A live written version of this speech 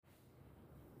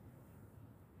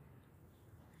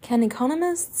Can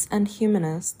economists and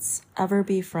humanists ever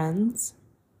be friends?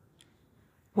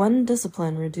 One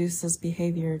discipline reduces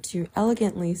behavior to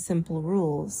elegantly simple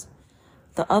rules.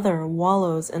 The other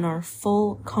wallows in our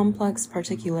full, complex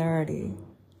particularity.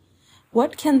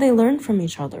 What can they learn from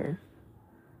each other?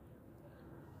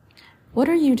 What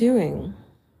are you doing?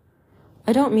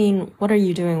 I don't mean what are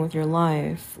you doing with your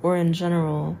life, or in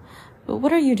general, but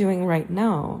what are you doing right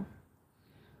now?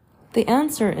 The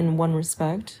answer, in one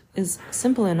respect, is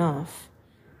simple enough.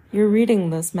 You're reading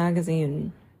this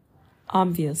magazine,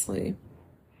 obviously.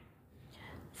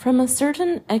 From a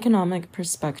certain economic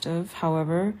perspective,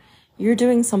 however, you're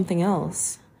doing something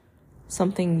else,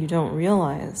 something you don't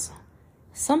realize,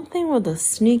 something with a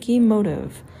sneaky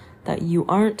motive that you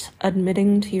aren't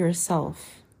admitting to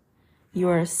yourself. You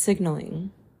are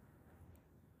signaling.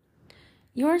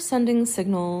 You are sending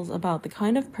signals about the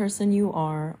kind of person you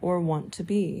are or want to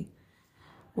be.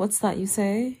 What's that you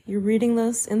say? You're reading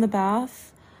this in the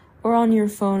bath, or on your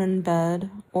phone in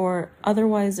bed, or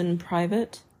otherwise in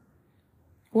private?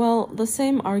 Well, the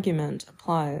same argument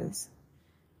applies.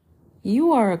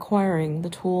 You are acquiring the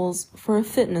tools for a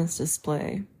fitness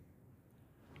display.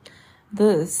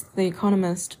 This, the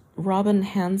economist Robin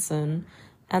Hanson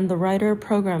and the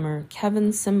writer-programmer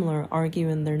Kevin Simler argue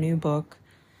in their new book,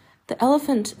 The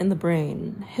Elephant in the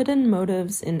Brain: Hidden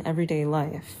Motives in Everyday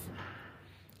Life,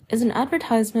 is an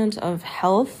advertisement of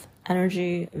health,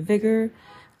 energy, vigor,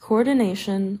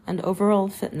 coordination, and overall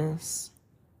fitness.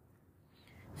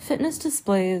 Fitness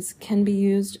displays can be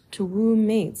used to woo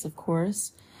mates, of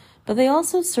course, but they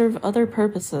also serve other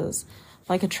purposes,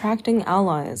 like attracting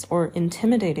allies or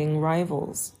intimidating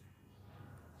rivals.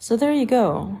 So there you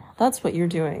go. That's what you're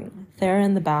doing, there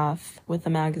in the bath with the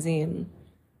magazine.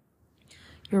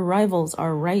 Your rivals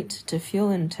are right to feel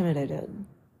intimidated.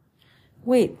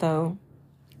 Wait, though.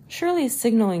 Surely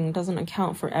signaling doesn't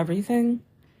account for everything?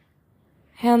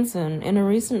 Hanson, in a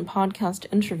recent podcast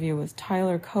interview with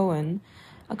Tyler Cohen,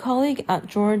 a colleague at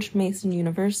George Mason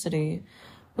University,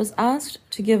 was asked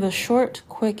to give a short,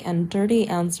 quick, and dirty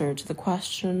answer to the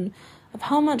question of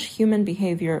how much human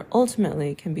behavior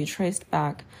ultimately can be traced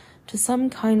back to some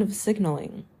kind of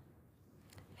signaling.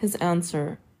 His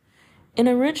answer: in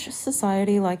a rich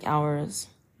society like ours,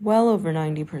 well over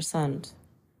 90%.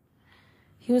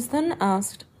 He was then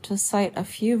asked to cite a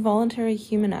few voluntary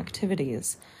human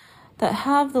activities that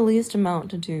have the least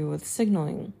amount to do with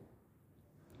signaling.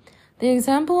 The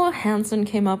example Hanson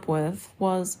came up with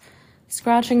was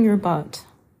scratching your butt.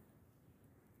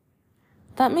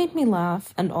 That made me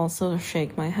laugh and also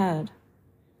shake my head.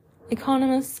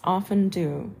 Economists often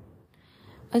do.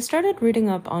 I started reading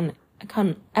up on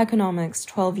economics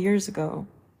 12 years ago.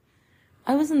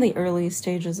 I was in the early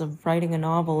stages of writing a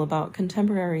novel about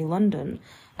contemporary London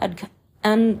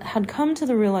and had come to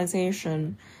the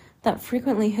realization that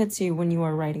frequently hits you when you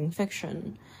are writing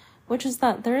fiction, which is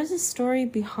that there is a story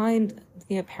behind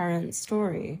the apparent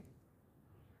story.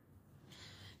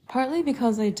 Partly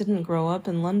because I didn't grow up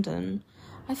in London,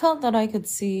 I felt that I could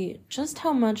see just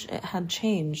how much it had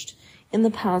changed in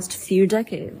the past few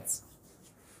decades.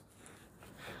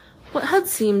 What had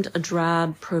seemed a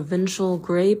drab, provincial,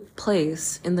 grey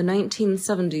place in the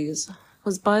 1970s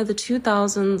was by the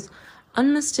 2000s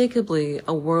unmistakably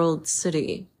a world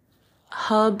city, a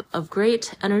hub of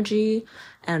great energy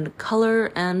and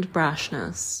color and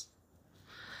brashness.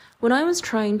 When I was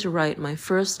trying to write my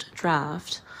first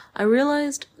draft, I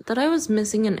realized that I was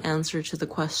missing an answer to the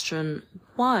question,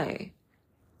 why?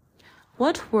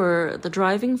 What were the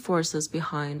driving forces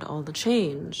behind all the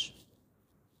change?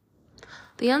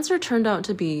 The answer turned out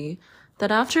to be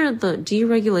that after the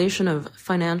deregulation of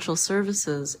financial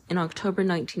services in October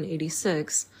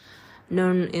 1986,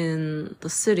 known in the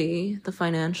city, the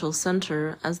financial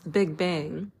center, as the Big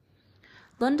Bang,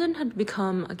 London had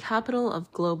become a capital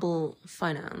of global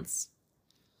finance.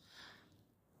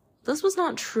 This was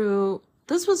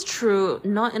true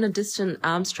not in a distant,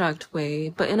 abstract way,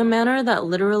 but in a manner that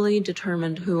literally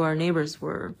determined who our neighbors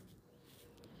were.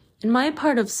 In my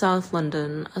part of South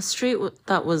London, a street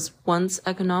that was once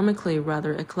economically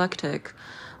rather eclectic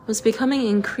was becoming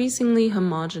increasingly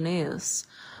homogeneous,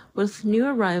 with new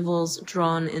arrivals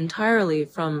drawn entirely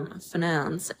from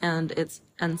finance and its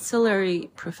ancillary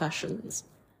professions.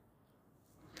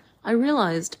 I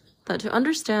realized that to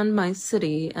understand my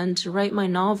city and to write my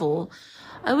novel,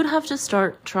 I would have to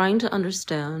start trying to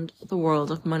understand the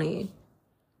world of money.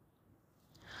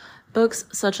 Books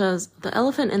such as The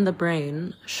Elephant in the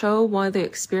Brain show why the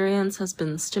experience has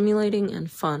been stimulating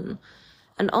and fun,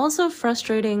 and also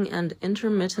frustrating and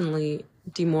intermittently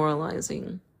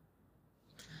demoralizing.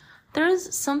 There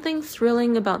is something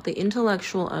thrilling about the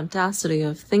intellectual audacity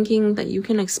of thinking that you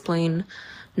can explain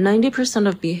 90%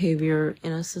 of behavior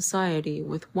in a society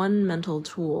with one mental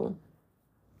tool.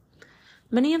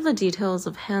 Many of the details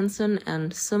of Hansen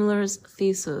and Simler's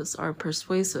thesis are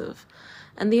persuasive,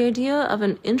 and the idea of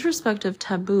an introspective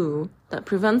taboo that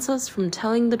prevents us from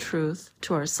telling the truth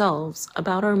to ourselves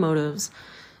about our motives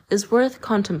is worth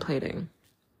contemplating.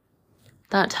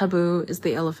 That taboo is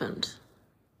the elephant.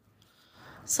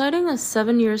 Citing a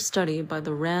 7-year study by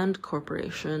the Rand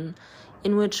Corporation,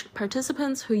 in which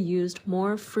participants who used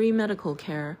more free medical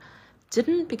care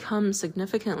didn't become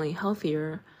significantly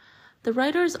healthier, the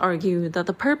writers argue that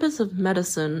the purpose of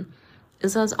medicine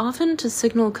is as often to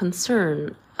signal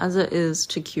concern as it is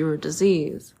to cure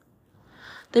disease.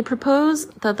 They propose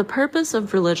that the purpose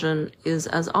of religion is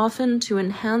as often to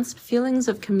enhance feelings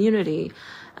of community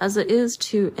as it is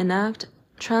to enact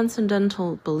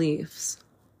transcendental beliefs.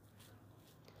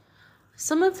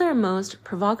 Some of their most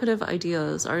provocative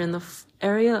ideas are in the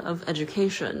area of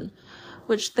education,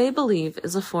 which they believe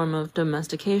is a form of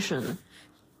domestication.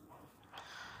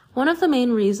 One of the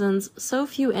main reasons so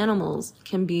few animals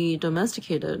can be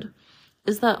domesticated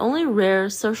is that only rare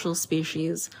social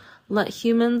species let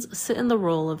humans sit in the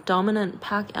role of dominant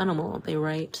pack animal, they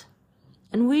write.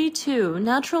 And we, too,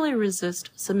 naturally resist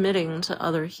submitting to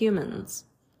other humans.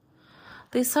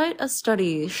 They cite a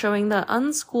study showing that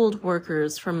unschooled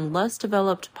workers from less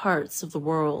developed parts of the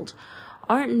world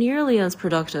aren't nearly as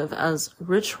productive as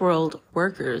rich world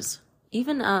workers,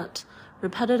 even at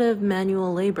repetitive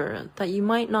manual labor that you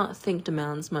might not think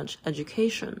demands much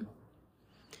education.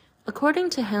 According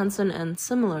to Hansen and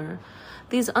Simler,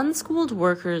 these unschooled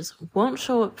workers won't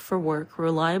show up for work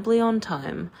reliably on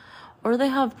time, or they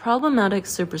have problematic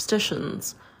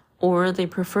superstitions, or they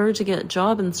prefer to get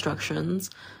job instructions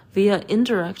via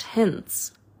indirect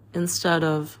hints instead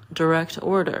of direct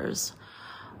orders,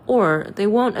 or they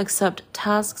won't accept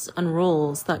tasks and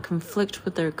roles that conflict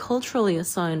with their culturally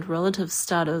assigned relative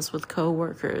status with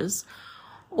co-workers,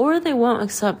 or they won't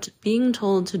accept being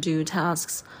told to do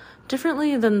tasks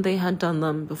differently than they had done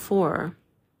them before.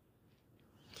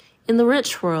 In the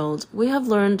rich world, we have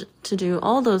learned to do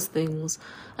all those things,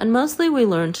 and mostly we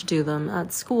learn to do them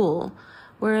at school,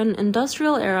 where an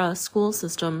industrial-era school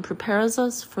system prepares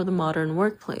us for the modern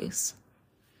workplace.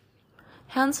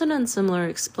 Hansen and Simler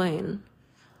explain,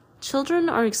 children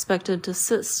are expected to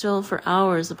sit still for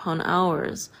hours upon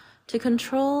hours, to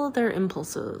control their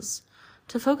impulses,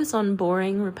 to focus on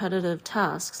boring, repetitive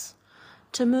tasks,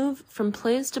 to move from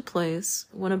place to place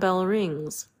when a bell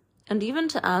rings, and even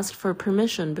to ask for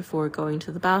permission before going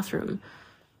to the bathroom.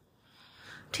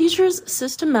 Teachers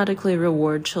systematically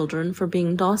reward children for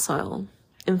being docile.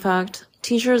 In fact,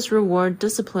 teachers reward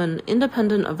discipline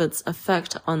independent of its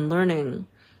effect on learning,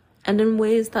 and in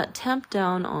ways that tamp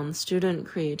down on student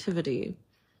creativity.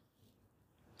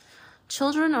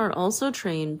 Children are also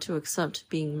trained to accept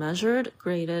being measured,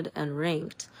 graded, and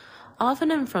ranked,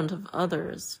 often in front of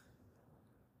others.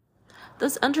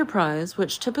 This enterprise,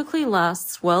 which typically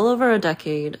lasts well over a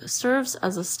decade, serves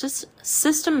as a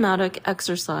systematic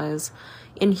exercise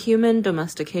in human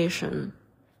domestication.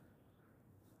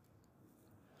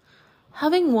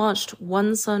 Having watched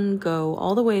one son go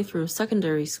all the way through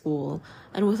secondary school,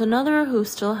 and with another who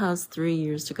still has 3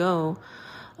 years to go,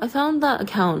 I found that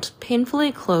account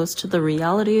painfully close to the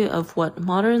reality of what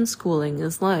modern schooling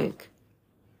is like.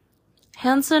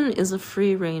 Hansen is a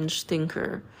free-range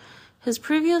thinker. His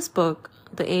previous book,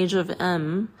 The Age of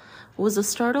M, was a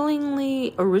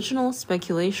startlingly original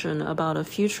speculation about a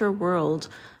future world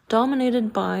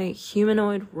dominated by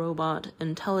humanoid robot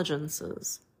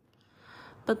intelligences.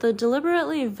 But the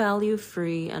deliberately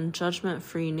value-free and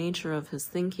judgment-free nature of his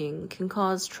thinking can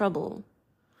cause trouble.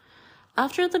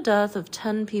 After the death of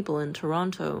 10 people in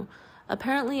Toronto,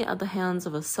 apparently at the hands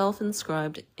of a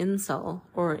self-inscribed incel,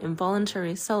 or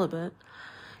involuntary celibate,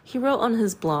 he wrote on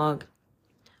his blog,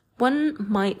 "One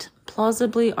might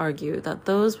plausibly argue that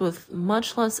those with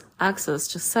much less access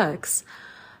to sex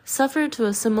suffer to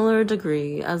a similar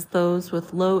degree as those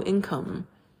with low income,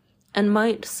 and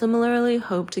might similarly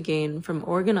hope to gain from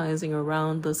organizing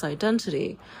around this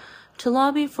identity, to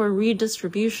lobby for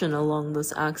redistribution along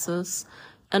this axis,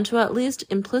 and to at least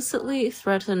implicitly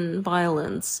threaten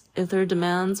violence if their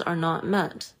demands are not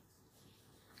met."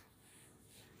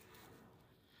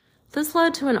 This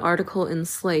led to an article in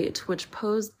Slate which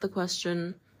posed the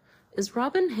question, is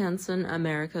Robin Hansen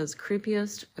America's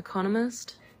creepiest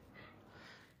economist?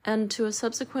 And to a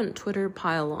subsequent Twitter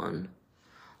pile-on.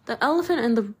 The Elephant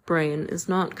in the Brain is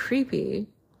not creepy,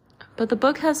 but the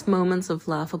book has moments of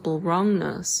laughable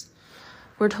wrongness.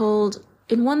 We're told,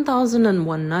 in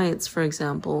 1001 Nights, for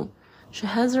example,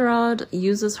 Scheherazade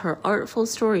uses her artful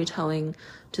storytelling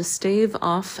to stave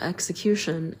off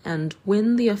execution and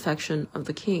win the affection of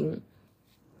the king.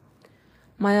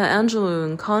 Maya Angelou,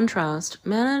 in contrast,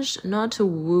 managed not to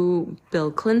woo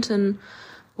Bill Clinton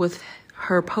with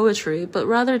her poetry, but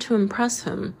rather to impress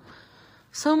him,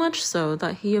 so much so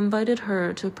that he invited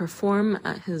her to perform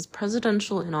at his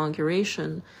presidential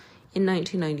inauguration in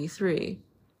 1993.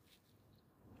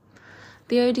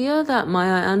 The idea that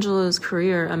Maya Angelou's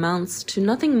career amounts to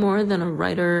nothing more than a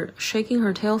writer shaking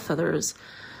her tail feathers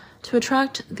to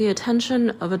attract the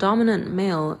attention of a dominant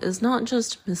male is not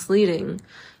just misleading,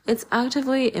 it's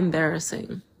actively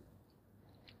embarrassing.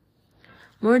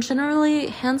 More generally,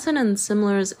 Hansen and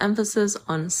Simler's emphasis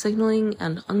on signaling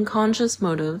and unconscious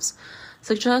motives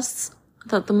suggests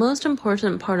that the most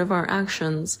important part of our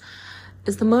actions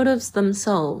is the motives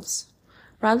themselves,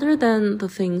 rather than the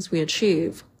things we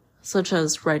achieve, such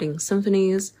as writing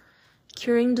symphonies,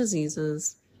 curing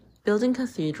diseases, building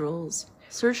cathedrals,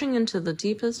 searching into the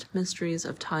deepest mysteries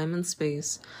of time and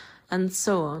space, and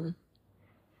so on.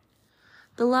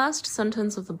 The last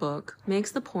sentence of the book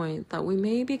makes the point that we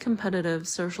may be competitive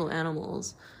social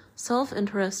animals,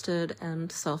 self-interested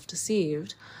and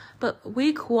self-deceived, but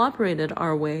we cooperated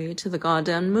our way to the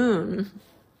goddamn moon.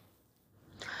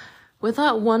 With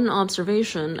that one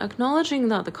observation, acknowledging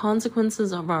that the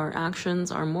consequences of our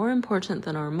actions are more important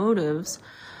than our motives,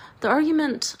 the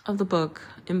argument of the book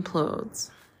implodes.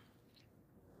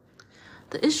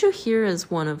 The issue here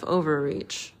is one of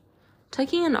overreach,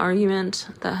 taking an argument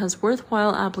that has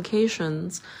worthwhile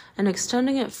applications and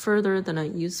extending it further than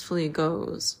it usefully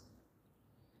goes.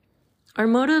 Our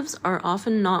motives are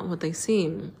often not what they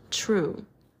seem, true.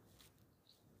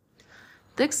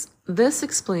 This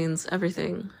explains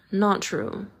everything, not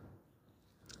true.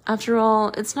 After all,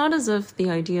 it's not as if the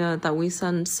idea that we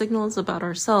send signals about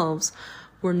ourselves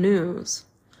were news.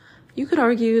 You could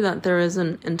argue that there is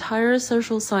an entire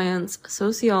social science,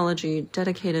 sociology,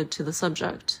 dedicated to the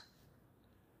subject.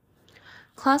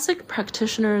 Classic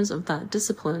practitioners of that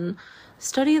discipline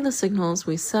study the signals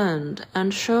we send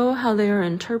and show how they are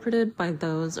interpreted by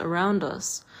those around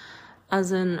us,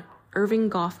 as in Erving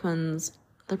Goffman's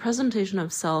The Presentation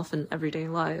of Self in Everyday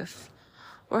Life,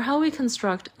 or how we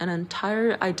construct an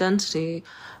entire identity,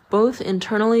 both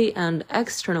internally and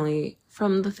externally,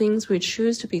 from the things we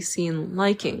choose to be seen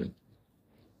liking.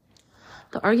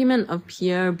 The argument of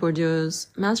Pierre Bourdieu's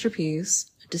masterpiece,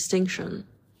 Distinction.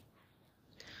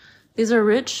 These are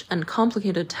rich and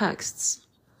complicated texts,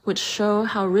 which show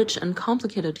how rich and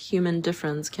complicated human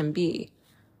difference can be.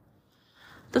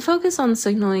 The focus on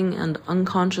signaling and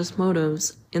unconscious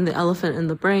motives in The Elephant in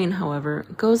the Brain, however,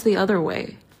 goes the other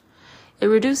way. It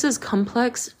reduces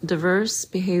complex, diverse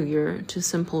behavior to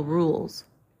simple rules.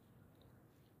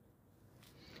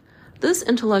 This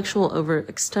intellectual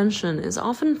overextension is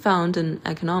often found in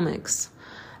economics,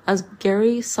 as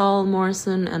Gary Saul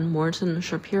Morrison and Morton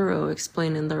Shapiro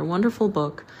explain in their wonderful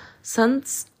book,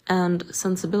 Sense and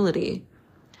Sensibility: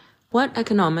 What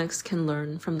Economics Can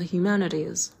Learn from the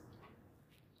Humanities.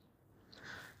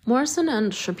 Morrison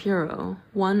and Shapiro,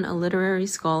 one a literary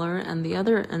scholar and the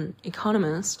other an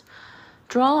economist,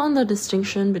 draw on the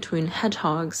distinction between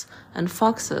hedgehogs and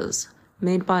foxes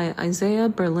made by Isaiah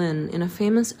Berlin in a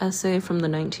famous essay from the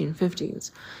 1950s,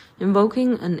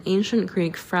 invoking an ancient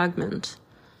Greek fragment.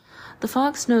 The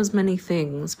fox knows many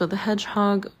things, but the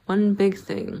hedgehog one big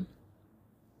thing.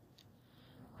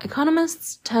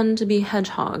 Economists tend to be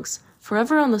hedgehogs,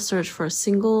 forever on the search for a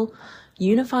single,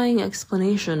 unifying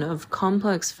explanation of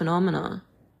complex phenomena.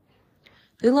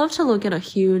 They love to look at a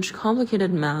huge,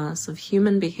 complicated mass of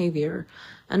human behavior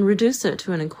and reduce it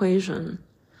to an equation.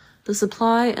 The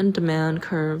supply and demand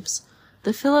curves,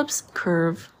 the Phillips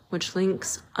curve, which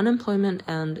links unemployment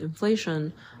and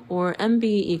inflation, or MB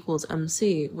equals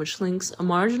MC, which links a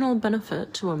marginal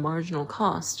benefit to a marginal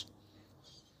cost,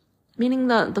 meaning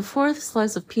that the fourth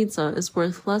slice of pizza is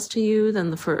worth less to you than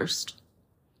the first.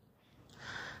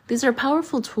 These are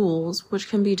powerful tools which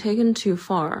can be taken too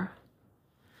far.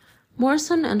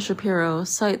 Morrison and Shapiro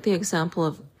cite the example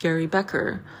of Gary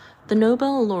Becker, the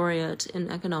Nobel laureate in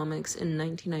economics in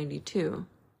 1992.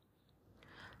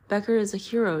 Becker is a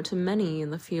hero to many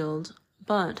in the field,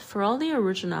 but for all the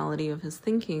originality of his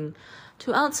thinking,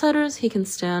 to outsiders he can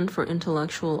stand for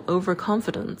intellectual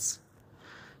overconfidence.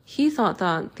 He thought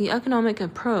that the economic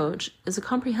approach is a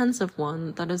comprehensive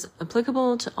one that is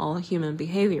applicable to all human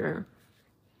behavior.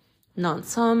 Not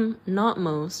some, not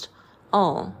most,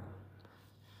 all.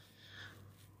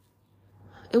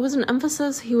 It was an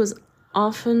emphasis he was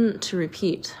often to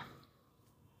repeat.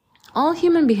 All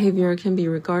human behavior can be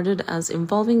regarded as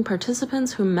involving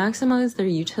participants who maximize their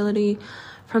utility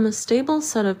from a stable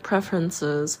set of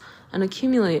preferences and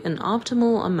accumulate an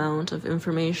optimal amount of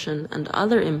information and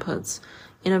other inputs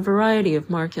in a variety of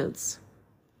markets.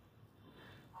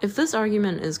 If this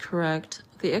argument is correct,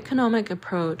 the economic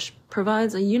approach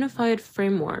provides a unified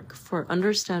framework for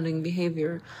understanding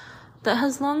behavior that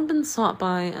has long been sought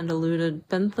by and eluded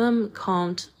Bentham,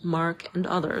 Comte, Marx, and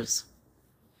others.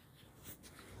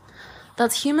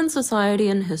 That's human society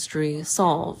and history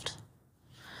solved.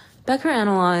 Becker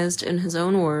analyzed, in his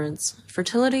own words,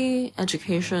 fertility,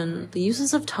 education, the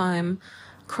uses of time,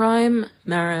 crime,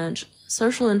 marriage,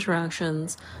 social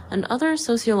interactions, and other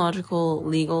sociological,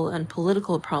 legal, and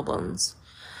political problems,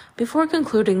 before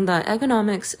concluding that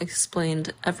economics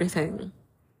explained everything.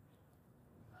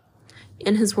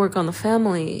 In his work on the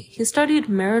family, he studied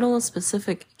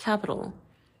marital-specific capital.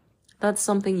 That's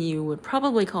something you would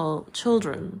probably call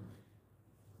children.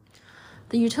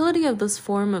 The utility of this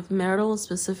form of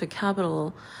marital-specific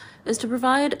capital is to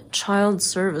provide child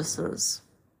services.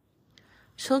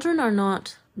 Children are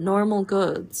not normal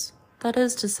goods. That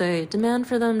is to say, demand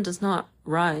for them does not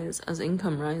rise as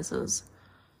income rises.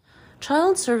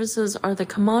 Child services are the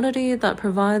commodity that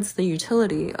provides the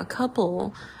utility a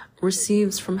couple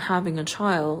receives from having a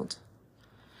child.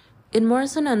 In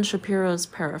Morrison and Shapiro's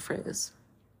paraphrase,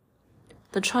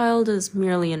 the child is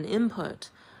merely an input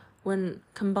when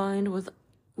combined with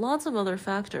lots of other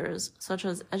factors, such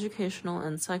as educational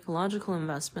and psychological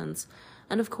investments,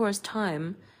 and of course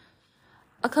time.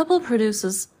 A couple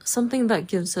produces something that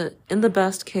gives it, in the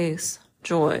best case,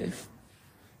 joy.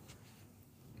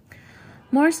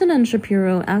 Morrison and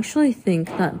Shapiro actually think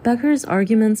that Becker's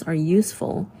arguments are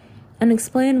useful and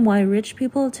explain why rich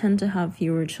people tend to have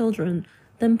fewer children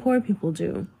than poor people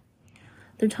do.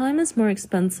 Their time is more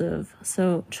expensive,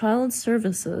 so child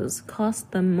services cost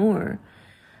them more,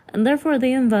 and therefore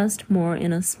they invest more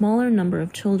in a smaller number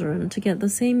of children to get the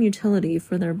same utility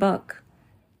for their buck.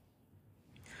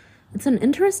 It's an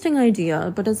interesting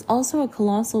idea, but it's also a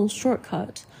colossal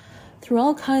shortcut through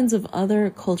all kinds of other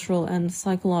cultural and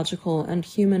psychological and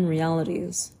human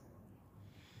realities.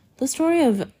 The story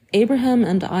of Abraham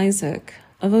and Isaac,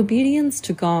 of obedience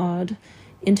to God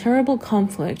in terrible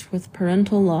conflict with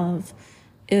parental love,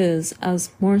 is,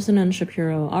 as Morrison and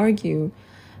Shapiro argue,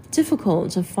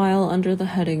 difficult to file under the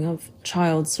heading of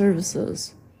child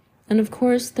services. And of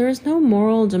course, there is no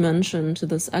moral dimension to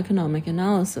this economic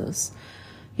analysis.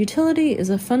 Utility is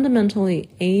a fundamentally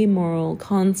amoral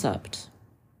concept.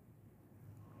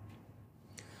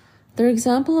 Their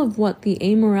example of what the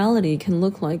amorality can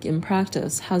look like in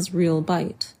practice has real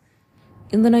bite.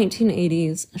 In the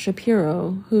 1980s,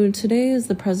 Shapiro, who today is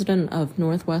the president of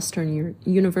Northwestern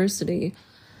University,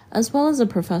 as well as a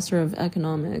professor of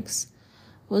economics,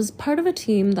 was part of a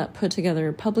team that put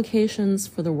together publications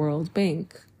for the World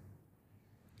Bank.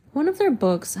 One of their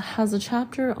books has a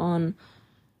chapter on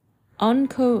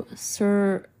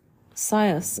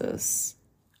onchocerciasis,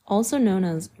 also known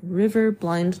as river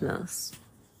blindness.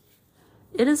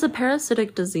 It is a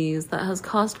parasitic disease that has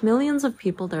cost millions of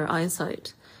people their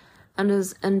eyesight and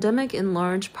is endemic in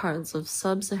large parts of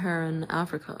sub-Saharan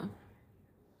Africa.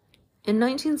 In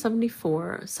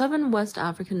 1974, 7 West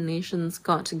African nations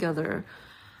got together,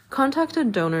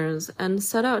 contacted donors, and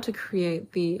set out to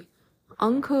create the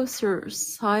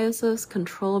Onchocerciasis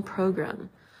Control Program,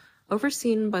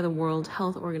 overseen by the World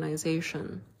Health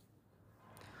Organization.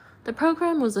 The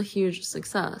program was a huge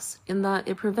success in that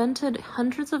it prevented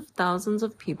hundreds of thousands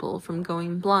of people from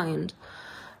going blind,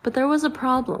 but there was a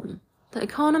problem. The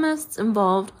economists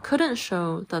involved couldn't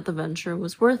show that the venture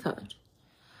was worth it.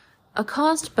 A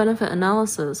cost-benefit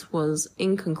analysis was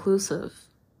inconclusive.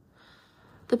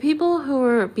 The people who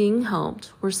were being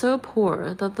helped were so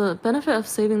poor that the benefit of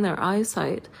saving their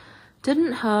eyesight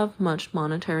didn't have much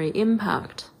monetary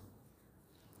impact.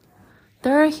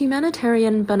 There are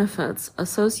humanitarian benefits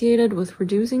associated with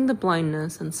reducing the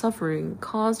blindness and suffering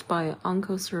caused by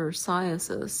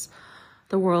onchocerciasis,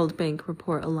 the World Bank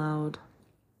report allowed.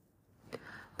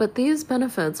 But these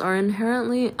benefits are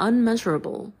inherently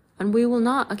unmeasurable, and we will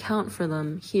not account for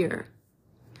them here.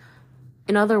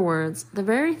 In other words, the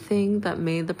very thing that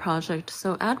made the project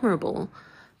so admirable,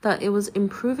 that it was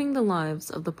improving the lives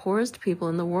of the poorest people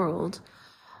in the world,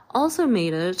 also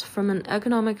made it, from an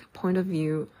economic point of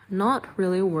view, not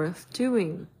really worth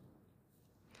doing.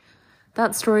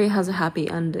 That story has a happy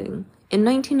ending. In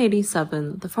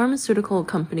 1987, the pharmaceutical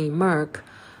company Merck,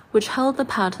 which held the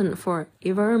patent for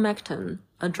ivermectin,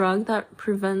 a drug that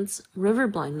prevents river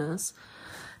blindness,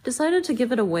 decided to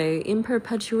give it away in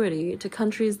perpetuity to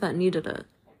countries that needed it.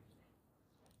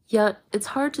 Yet, it's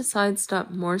hard to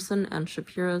sidestep Morrison and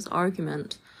Shapiro's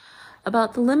argument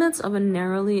about the limits of a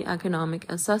narrowly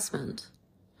economic assessment.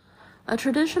 A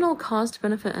traditional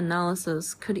cost-benefit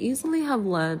analysis could easily have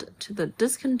led to the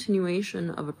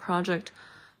discontinuation of a project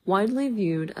widely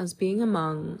viewed as being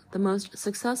among the most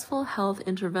successful health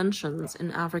interventions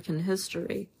in African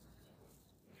history.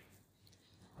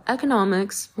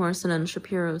 Economics, Morrison and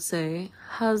Shapiro say,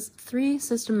 has three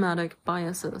systematic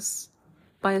biases.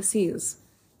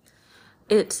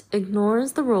 It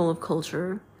ignores the role of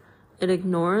culture, it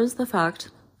ignores the fact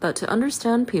that to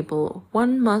understand people,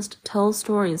 one must tell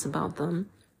stories about them,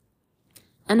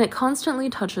 and it constantly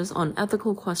touches on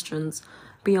ethical questions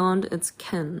beyond its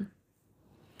ken.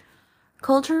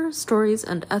 Culture, stories,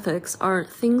 and ethics are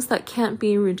things that can't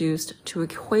be reduced to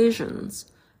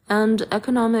equations, and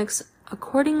economics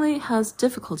accordingly has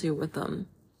difficulty with them.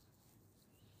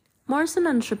 Morrison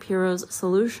and Shapiro's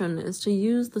solution is to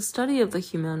use the study of the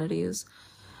humanities,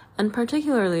 and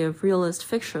particularly of realist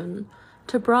fiction,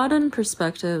 to broaden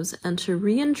perspectives and to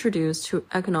reintroduce to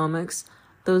economics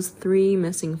those three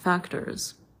missing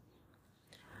factors.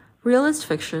 Realist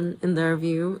fiction, in their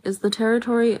view, is the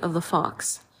territory of the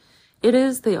fox. It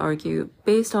is, they argue,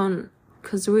 based on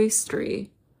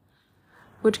casuistry,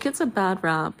 which gets a bad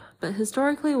rap, but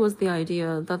historically was the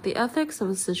idea that the ethics of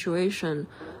a situation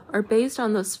are based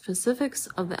on the specifics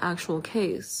of the actual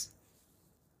case.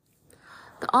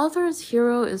 The author's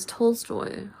hero is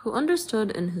Tolstoy, who understood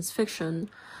in his fiction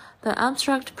that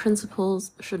abstract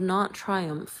principles should not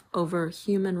triumph over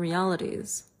human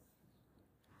realities.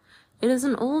 It is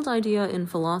an old idea in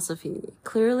philosophy,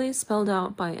 clearly spelled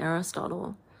out by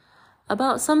Aristotle.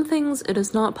 About some things it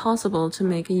is not possible to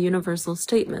make a universal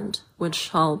statement, which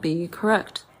shall be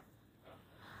correct.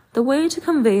 The way to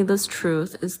convey this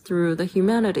truth is through the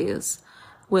humanities,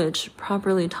 which,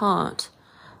 properly taught,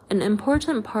 an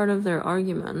important part of their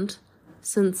argument,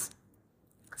 since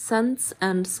Sense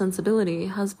and Sensibility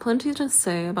has plenty to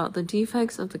say about the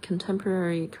defects of the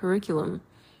contemporary curriculum,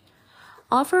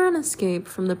 offer an escape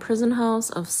from the prison house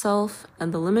of self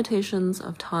and the limitations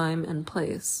of time and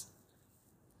place.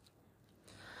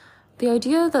 The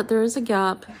idea that there is a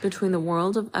gap between the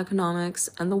world of economics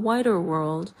and the wider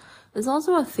world is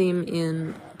also a theme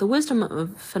in The Wisdom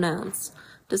of Finance,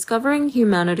 Discovering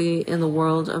Humanity in the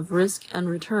World of Risk and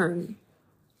Return,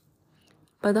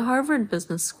 by the Harvard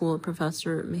Business School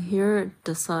professor Mihir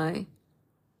Desai.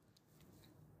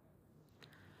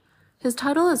 His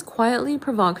title is quietly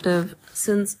provocative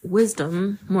since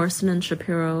wisdom, Morrison and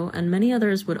Shapiro and many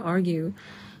others would argue,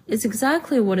 is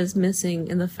exactly what is missing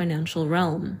in the financial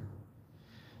realm.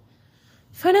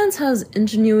 Finance has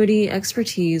ingenuity,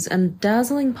 expertise, and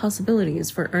dazzling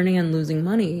possibilities for earning and losing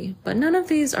money, but none of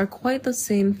these are quite the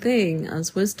same thing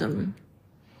as wisdom.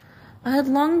 I had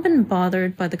long been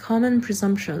bothered by the common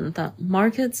presumption that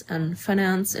markets and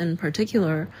finance in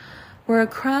particular were a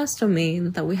crass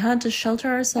domain that we had to shelter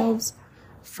ourselves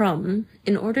from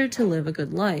in order to live a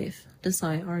good life,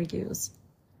 Desai argues.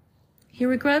 He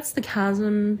regrets the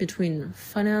chasm between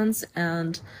finance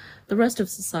and the rest of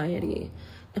society,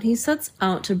 and he sets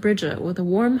out to bridge it with a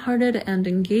warm-hearted and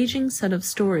engaging set of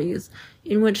stories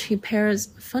in which he pairs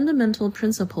fundamental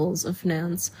principles of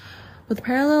finance with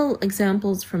parallel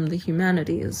examples from the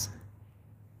humanities.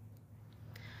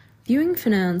 Viewing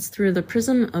finance through the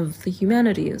prism of the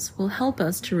humanities will help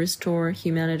us to restore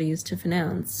humanities to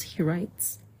finance, he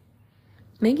writes,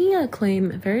 making a claim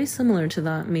very similar to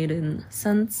that made in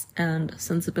Sense and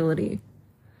Sensibility.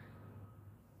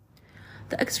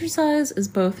 The exercise is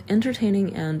both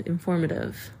entertaining and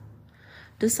informative.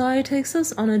 Desai takes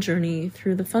us on a journey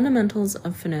through the fundamentals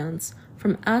of finance,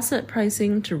 from asset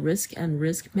pricing to risk and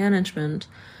risk management,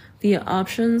 via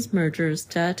options, mergers,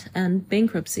 debt, and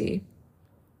bankruptcy.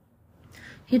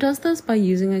 He does this by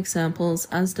using examples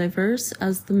as diverse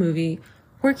as the movie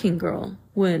Working Girl,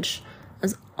 which,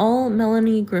 as all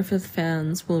Melanie Griffith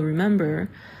fans will remember,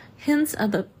 hints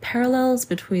at the parallels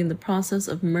between the process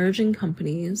of merging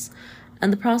companies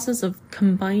and the process of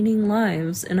combining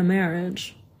lives in a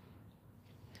marriage.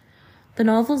 The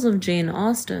novels of Jane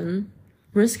Austen,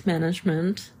 Risk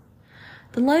Management,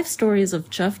 the life stories of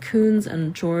Jeff Koons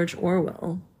and George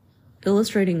Orwell,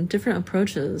 illustrating different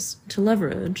approaches to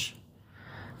leverage,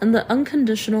 and the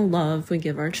unconditional love we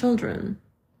give our children.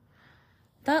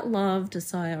 That love,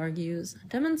 Desai argues,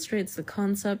 demonstrates the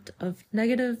concept of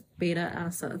negative beta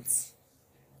assets.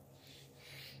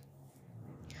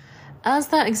 As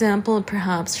that example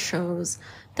perhaps shows,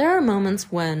 there are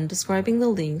moments when, describing the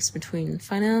links between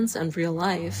finance and real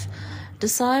life,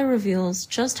 Desai reveals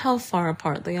just how far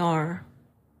apart they are.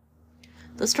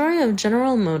 The story of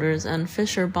General Motors and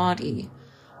Fisher Body,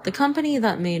 the company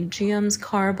that made GM's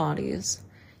car bodies,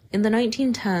 in the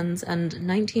 1910s and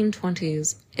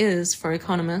 1920s is, for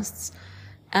economists,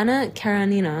 Anna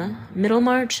Karenina,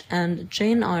 Middlemarch, and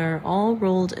Jane Eyre all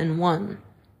rolled in one.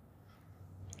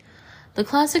 The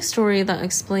classic story that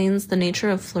explains the nature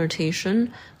of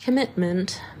flirtation,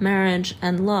 commitment, marriage,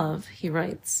 and love, he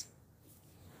writes.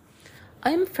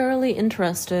 I am fairly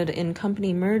interested in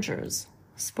company mergers.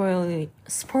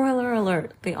 Spoiler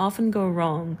alert, they often go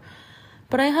wrong.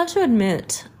 But I have to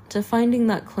admit to finding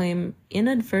that claim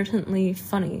inadvertently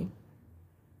funny.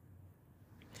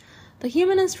 The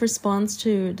humanist response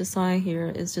to Desai here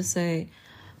is to say,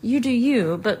 you do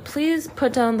you, but please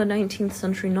put down the 19th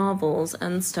century novels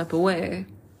and step away.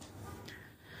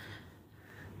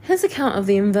 His account of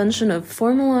the invention of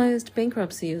formalized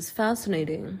bankruptcy is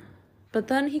fascinating, but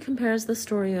then he compares the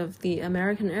story of the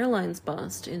American Airlines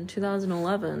bust in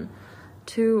 2011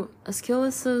 to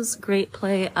Aeschylus's great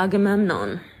play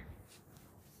Agamemnon.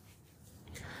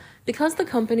 Because the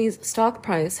company's stock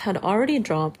price had already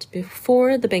dropped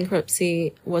before the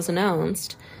bankruptcy was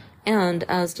announced, and,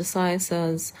 as Desai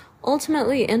says,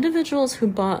 ultimately individuals who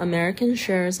bought American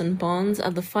shares and bonds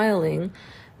at the filing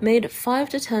made 5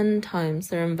 to 10 times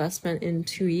their investment in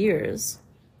 2 years.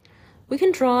 We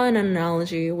can draw an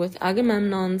analogy with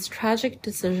Agamemnon's tragic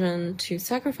decision to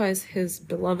sacrifice his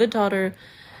beloved daughter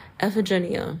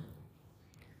Iphigenia,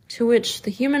 to which the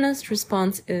humanist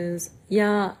response is,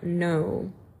 yeah,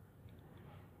 no.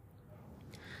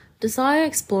 Desai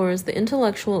explores the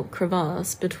intellectual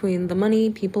crevasse between the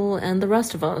money people and the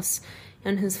rest of us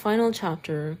in his final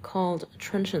chapter called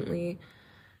trenchantly,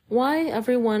 Why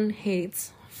Everyone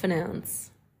Hates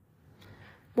Finance.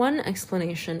 One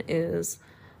explanation is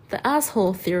the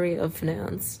asshole theory of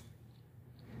finance.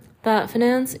 That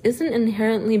finance isn't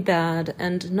inherently bad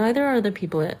and neither are the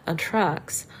people it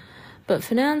attracts, but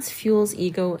finance fuels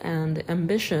ego and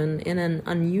ambition in an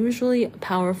unusually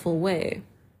powerful way.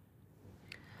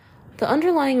 The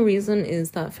underlying reason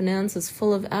is that finance is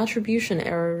full of attribution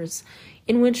errors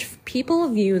in which people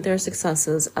view their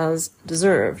successes as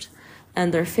deserved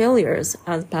and their failures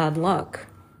as bad luck.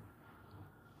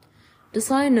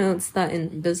 Desai notes that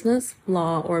in business,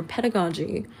 law, or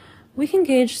pedagogy, we can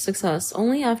gauge success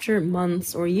only after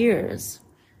months or years.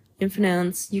 In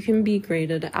finance, you can be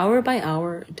graded hour by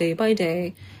hour, day by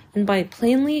day, and by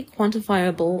plainly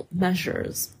quantifiable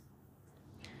measures.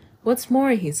 What's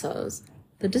more, he says,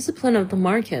 the discipline of the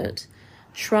market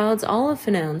shrouds all of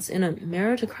finance in a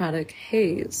meritocratic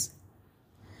haze.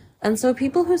 And so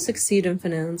people who succeed in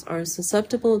finance are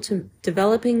susceptible to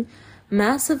developing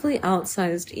massively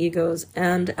outsized egos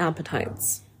and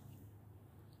appetites.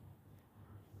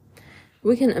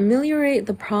 We can ameliorate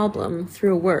the problem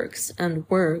through works and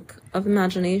work of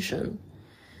imagination,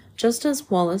 just as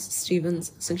Wallace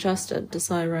Stevens suggested,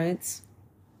 Desai writes.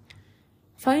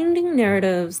 Finding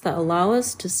narratives that allow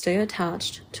us to stay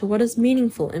attached to what is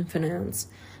meaningful in finance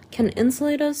can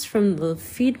insulate us from the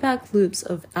feedback loops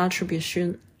of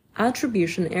attribution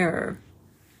error.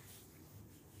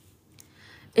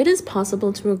 It is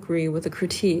possible to agree with the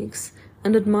critiques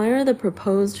and admire the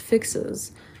proposed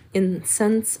fixes in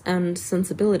Sense and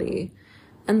Sensibility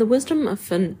and the wisdom of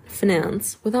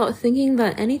finance without thinking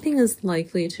that anything is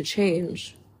likely to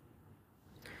change.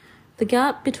 The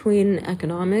gap between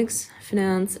economics,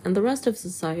 finance, and the rest of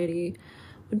society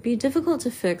would be difficult to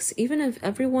fix even if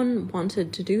everyone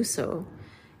wanted to do so,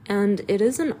 and it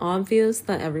isn't obvious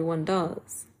that everyone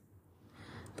does.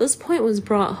 This point was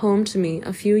brought home to me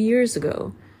a few years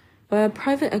ago by a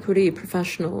private equity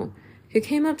professional who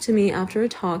came up to me after a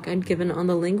talk I'd given on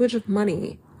the language of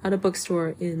money at a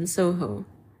bookstore in Soho.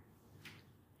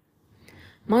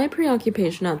 My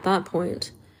preoccupation at that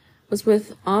point was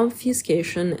with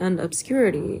obfuscation and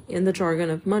obscurity in the jargon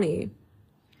of money,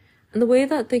 and the way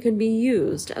that they could be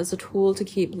used as a tool to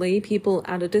keep lay people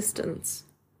at a distance.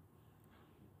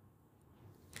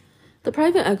 The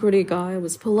private equity guy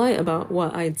was polite about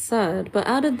what I'd said, but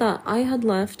added that I had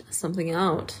left something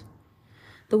out.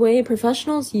 The way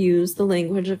professionals use the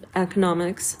language of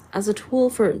economics as a tool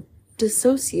for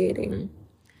dissociating,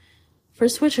 for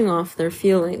switching off their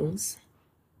feelings.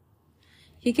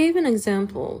 He gave an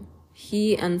example.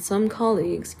 He and some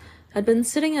colleagues had been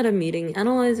sitting at a meeting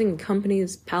analyzing a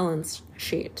company's balance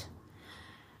sheet.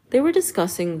 They were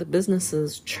discussing the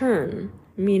business's churn,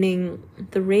 meaning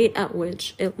the rate at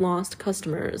which it lost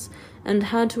customers and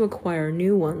had to acquire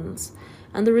new ones,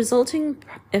 and the resulting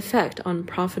effect on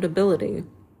profitability.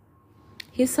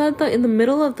 He said that in the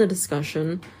middle of the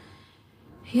discussion,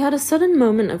 he had a sudden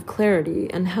moment of clarity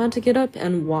and had to get up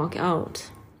and walk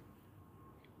out.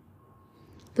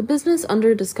 The business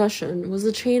under discussion was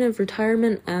a chain of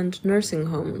retirement and nursing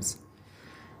homes.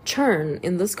 Churn,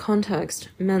 in this context,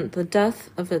 meant the death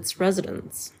of its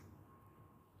residents.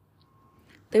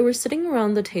 They were sitting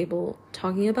around the table,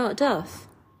 talking about death.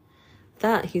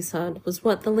 That, he said, was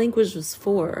what the language was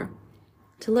for,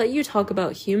 to let you talk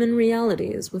about human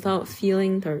realities without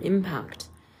feeling their impact,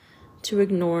 to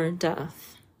ignore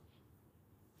death.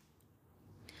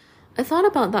 I thought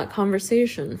about that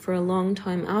conversation for a long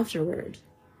time afterward.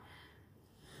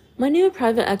 My new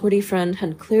private equity friend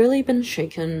had clearly been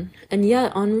shaken, and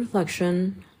yet, on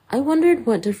reflection, I wondered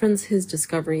what difference his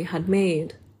discovery had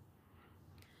made.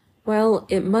 While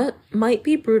it might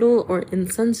be brutal or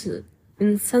insensitive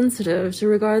to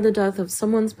regard the death of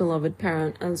someone's beloved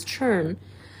parent as churn,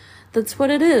 that's what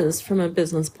it is from a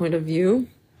business point of view.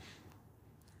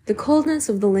 The coldness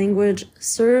of the language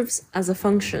serves as a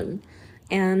function,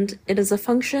 and it is a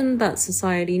function that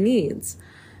society needs,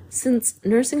 since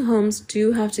nursing homes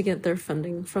do have to get their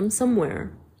funding from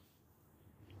somewhere.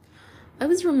 I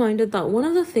was reminded that one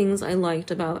of the things I liked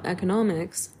about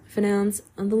economics, finance,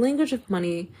 and the language of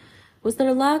money was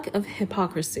their lack of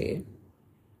hypocrisy.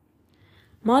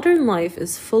 Modern life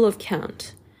is full of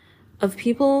cant, of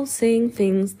people saying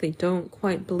things they don't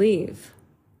quite believe.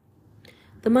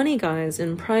 The money guys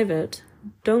in private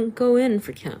don't go in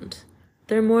for cant.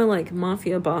 They're more like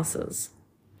mafia bosses.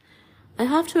 I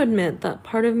have to admit that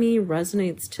part of me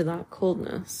resonates to that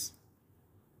coldness.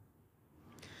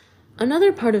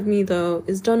 Another part of me, though,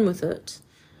 is done with it,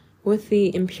 with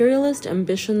the imperialist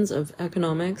ambitions of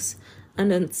economics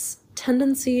and its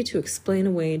tendency to explain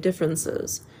away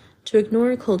differences, to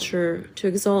ignore culture, to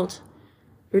exalt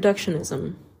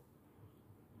reductionism.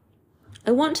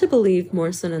 I want to believe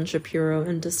Morrison and Shapiro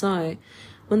and Desai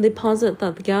when they posit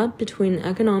that the gap between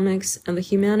economics and the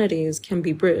humanities can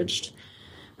be bridged,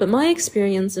 but my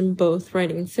experience in both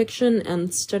writing fiction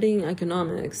and studying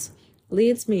economics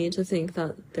leads me to think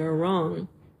that they're wrong.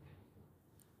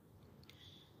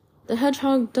 The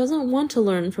hedgehog doesn't want to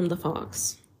learn from the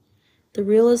fox. The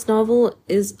realist novel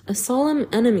is a solemn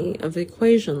enemy of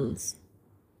equations.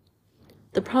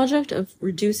 The project of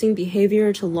reducing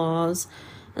behavior to laws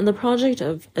and the project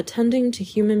of attending to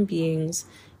human beings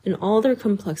in all their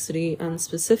complexity and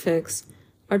specifics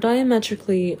are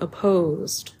diametrically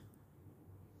opposed.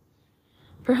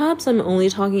 Perhaps I'm only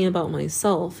talking about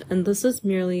myself, and this is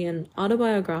merely an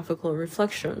autobiographical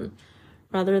reflection,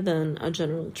 rather than a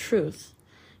general truth.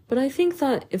 But I think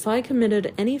that if I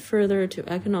committed any further to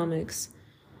economics,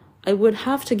 I would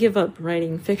have to give up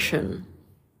writing fiction.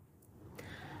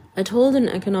 I told an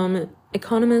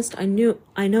economist I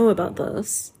know about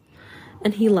this,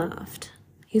 and he laughed.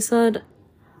 He said,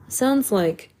 "Sounds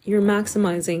like you're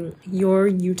maximizing your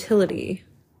utility."